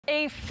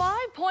A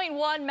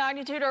 5.1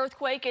 magnitude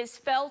earthquake is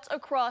felt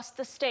across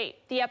the state.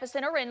 The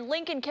epicenter in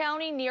Lincoln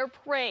County near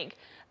Prague.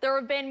 There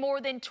have been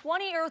more than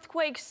 20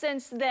 earthquakes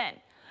since then.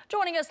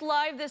 Joining us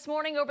live this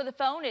morning over the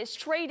phone is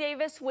Trey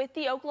Davis with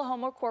the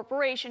Oklahoma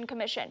Corporation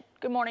Commission.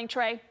 Good morning,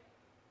 Trey.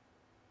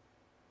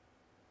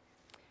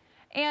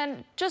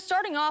 And just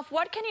starting off,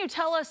 what can you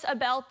tell us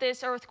about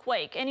this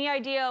earthquake? Any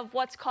idea of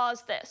what's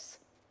caused this?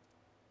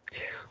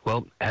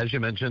 Well, as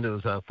you mentioned, it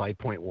was a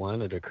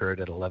 5.1. It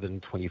occurred at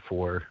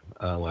 11:24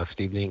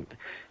 last evening.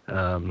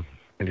 I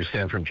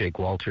understand from Jake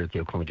Walter at the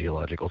Oklahoma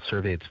Geological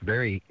Survey, it's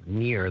very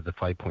near the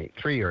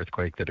 5.3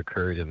 earthquake that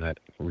occurred in that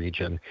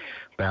region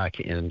back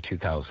in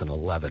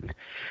 2011.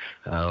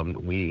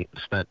 We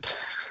spent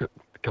a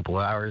couple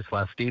of hours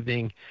last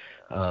evening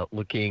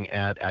looking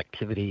at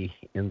activity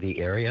in the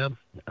area.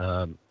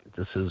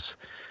 This is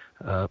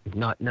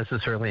not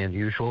necessarily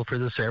unusual for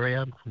this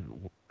area.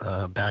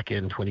 Back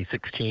in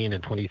 2016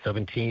 and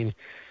 2017,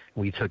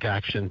 we took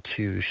action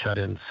to shut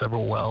in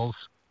several wells,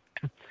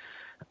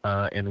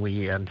 and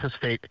we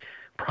anticipate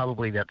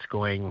probably that's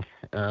going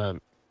to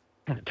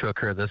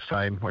occur this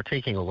time. We're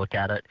taking a look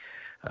at it.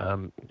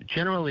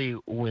 Generally,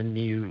 when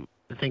you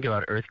think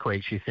about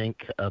earthquakes, you think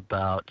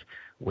about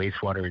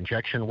wastewater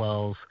injection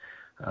wells,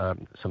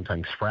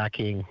 sometimes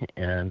fracking,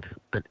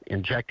 but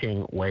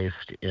injecting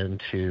waste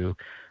into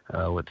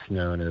what's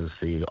known as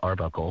the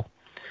Arbuckle,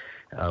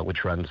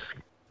 which runs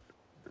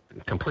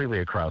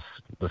completely across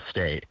the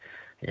state.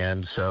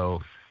 And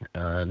so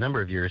a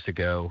number of years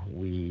ago,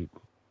 we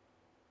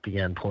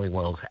began pulling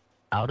wells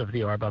out of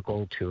the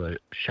Arbuckle to a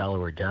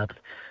shallower depth,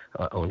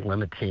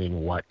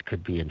 limiting what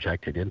could be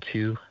injected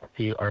into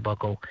the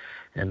Arbuckle.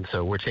 And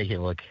so we're taking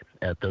a look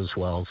at those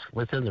wells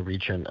within the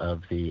region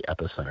of the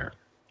epicenter.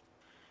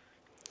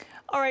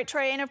 All right,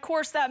 Trey, and of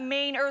course that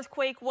main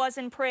earthquake was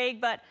in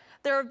Prague, but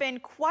there have been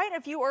quite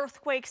a few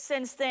earthquakes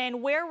since then.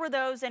 Where were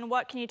those and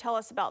what can you tell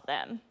us about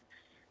them?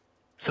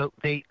 So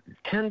they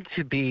tend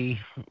to be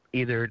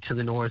either to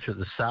the north or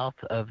the south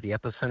of the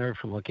epicenter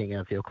from looking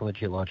at the Oklahoma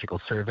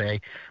Geological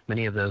Survey.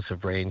 Many of those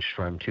have ranged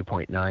from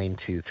 2.9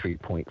 to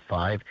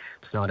 3.5.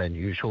 It's not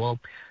unusual.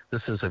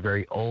 This is a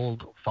very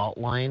old fault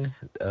line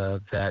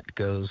that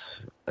goes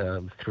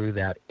through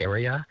that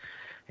area.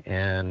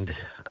 And,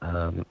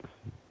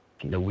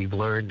 we've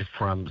learned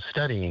from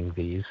studying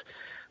these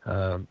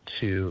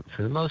to,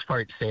 for the most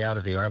part, stay out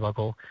of the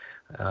Arbuckle.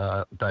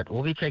 But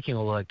we'll be taking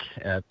a look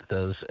at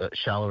those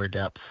shallower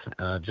depths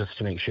just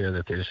to make sure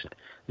that there's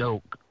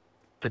no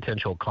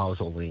potential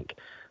causal link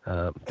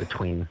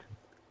between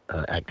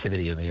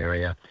activity in the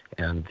area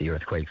and the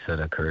earthquakes that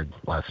occurred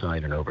last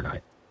night and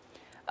overnight.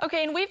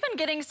 Okay, and we've been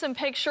getting some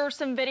pictures,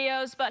 some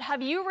videos, but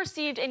have you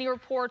received any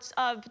reports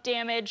of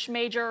damage,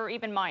 major or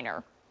even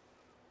minor?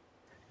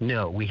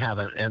 No, we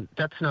haven't, and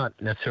that's not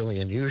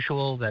necessarily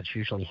unusual. That's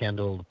usually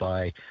handled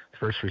by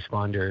first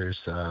responders,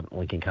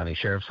 Lincoln County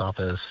Sheriff's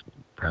Office,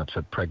 perhaps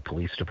a Prague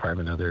Police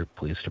Department, other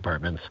police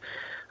departments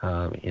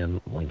in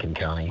Lincoln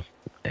County,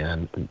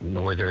 and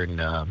northeastern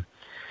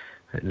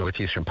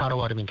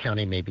Pottawatomie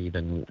County, maybe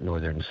even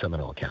northern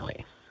Seminole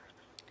County.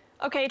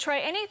 Okay,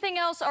 Trey, anything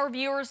else our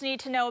viewers need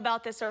to know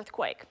about this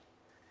earthquake?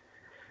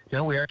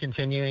 No, we are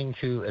continuing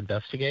to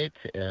investigate,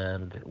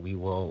 and we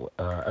will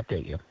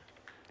update you.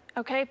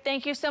 Okay,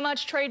 thank you so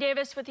much, Trey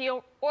Davis with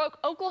the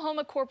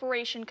Oklahoma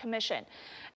Corporation Commission.